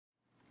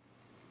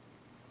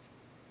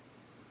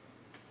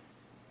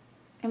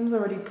Emma's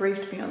already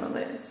briefed me on the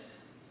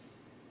list,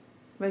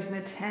 raising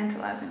the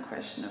tantalising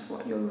question of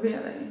what you're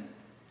really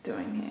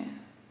doing here.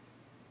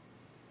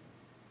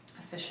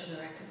 Official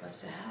directive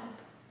was to help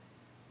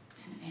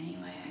in any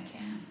way I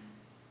can.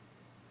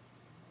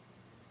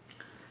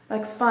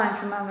 Like spying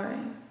for Mallory.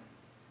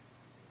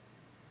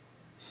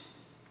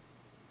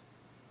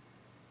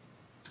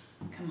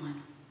 Come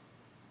on.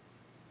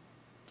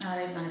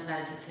 Mallory's not as bad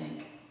as you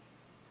think.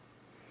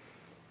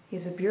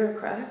 He's a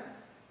bureaucrat.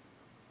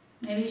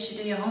 Maybe you should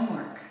do your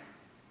homework.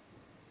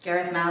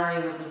 Gareth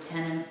Mallory was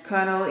Lieutenant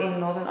Colonel in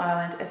Northern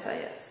Ireland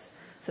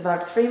SAS.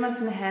 Survived 3 months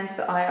in the hands of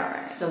the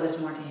IRA. So there's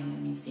more to him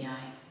than meets the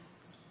eye.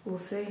 We'll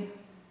see.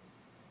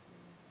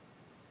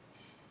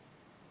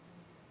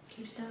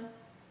 Keep still.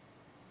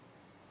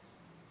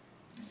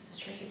 This is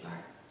the tricky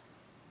part.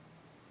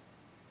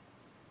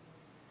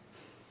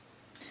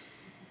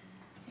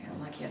 You're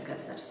lucky I've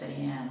got such steady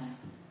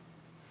hands.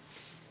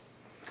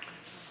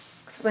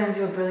 Explains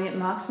your brilliant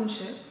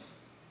marksmanship.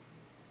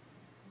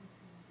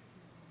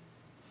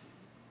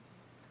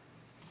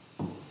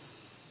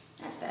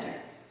 That's better.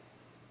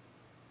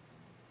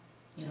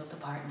 You look the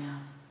part now.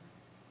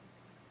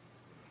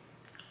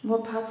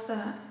 What part's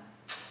that?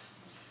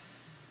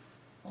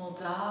 Old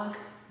dog,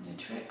 new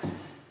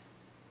tricks.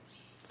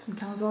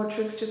 Sometimes old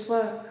tricks just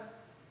work.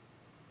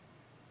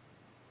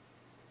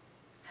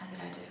 How did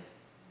I do?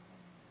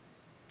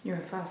 You're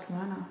a fast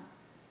learner.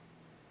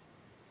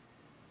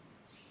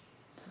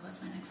 So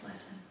what's my next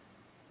lesson?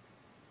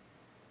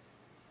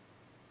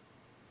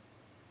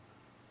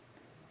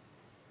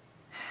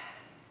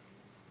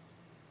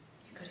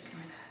 You could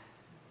ignore that.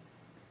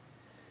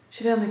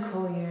 She'd only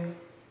call you.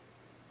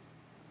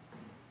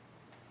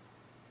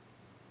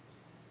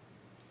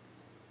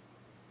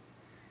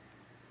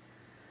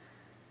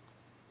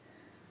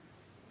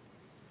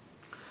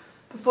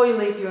 Before you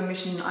leave your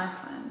mission in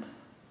Iceland,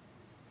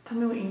 tell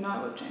me what you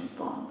know of James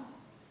Bond.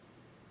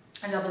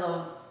 A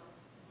 00.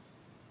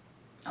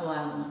 A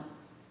wild one,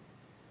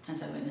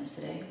 as I witnessed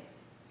today.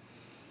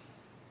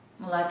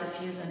 Will light the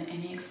fuse on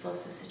any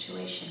explosive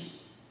situation.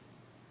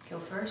 Kill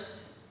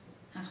first,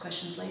 ask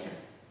questions later.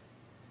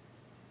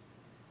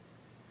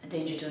 A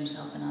danger to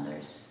himself and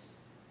others.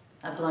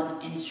 A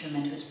blunt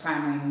instrument whose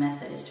primary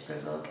method is to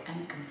provoke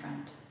and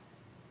confront.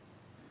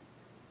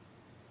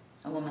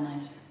 A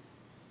womanizer.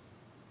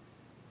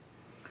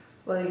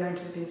 Well, you're going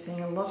to be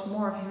seeing a lot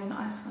more of him in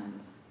Iceland.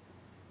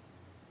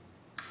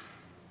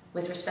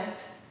 With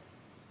respect,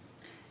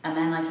 a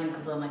man like him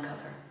could blow my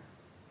cover.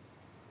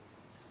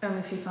 Only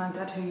if he finds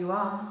out who you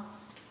are.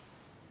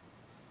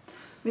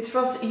 Miss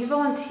Frost, you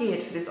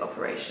volunteered for this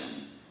operation.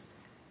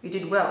 You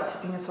did well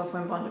tipping us off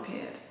when Bond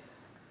appeared.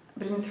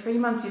 But in 3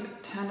 months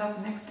you've turned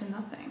up next to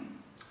nothing.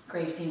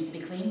 Grave seems to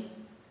be clean.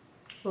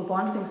 Well,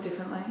 Bond thinks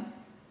differently.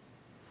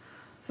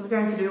 So we're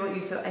going to do what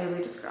you so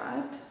ably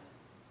described.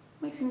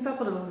 Make things up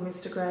a little with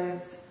Mr.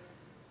 Graves.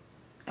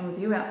 And with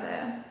you out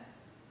there,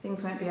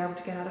 things won't be able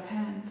to get out of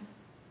hand.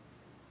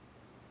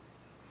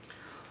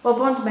 While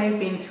Bond may have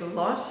been through a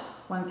lot,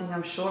 one thing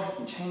I'm sure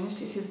hasn't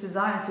changed is his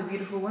desire for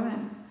beautiful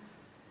women.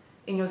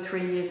 In your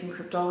 3 years in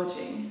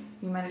cryptology,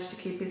 you managed to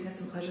keep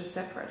business and pleasure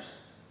separate.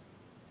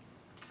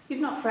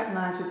 You've not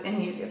fraternised with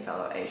any of your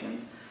fellow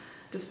agents,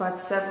 despite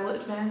several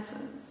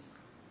advances.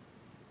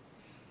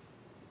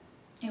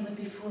 It would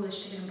be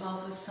foolish to get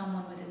involved with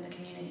someone within the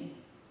community.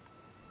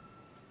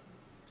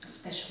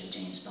 Especially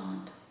James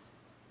Bond.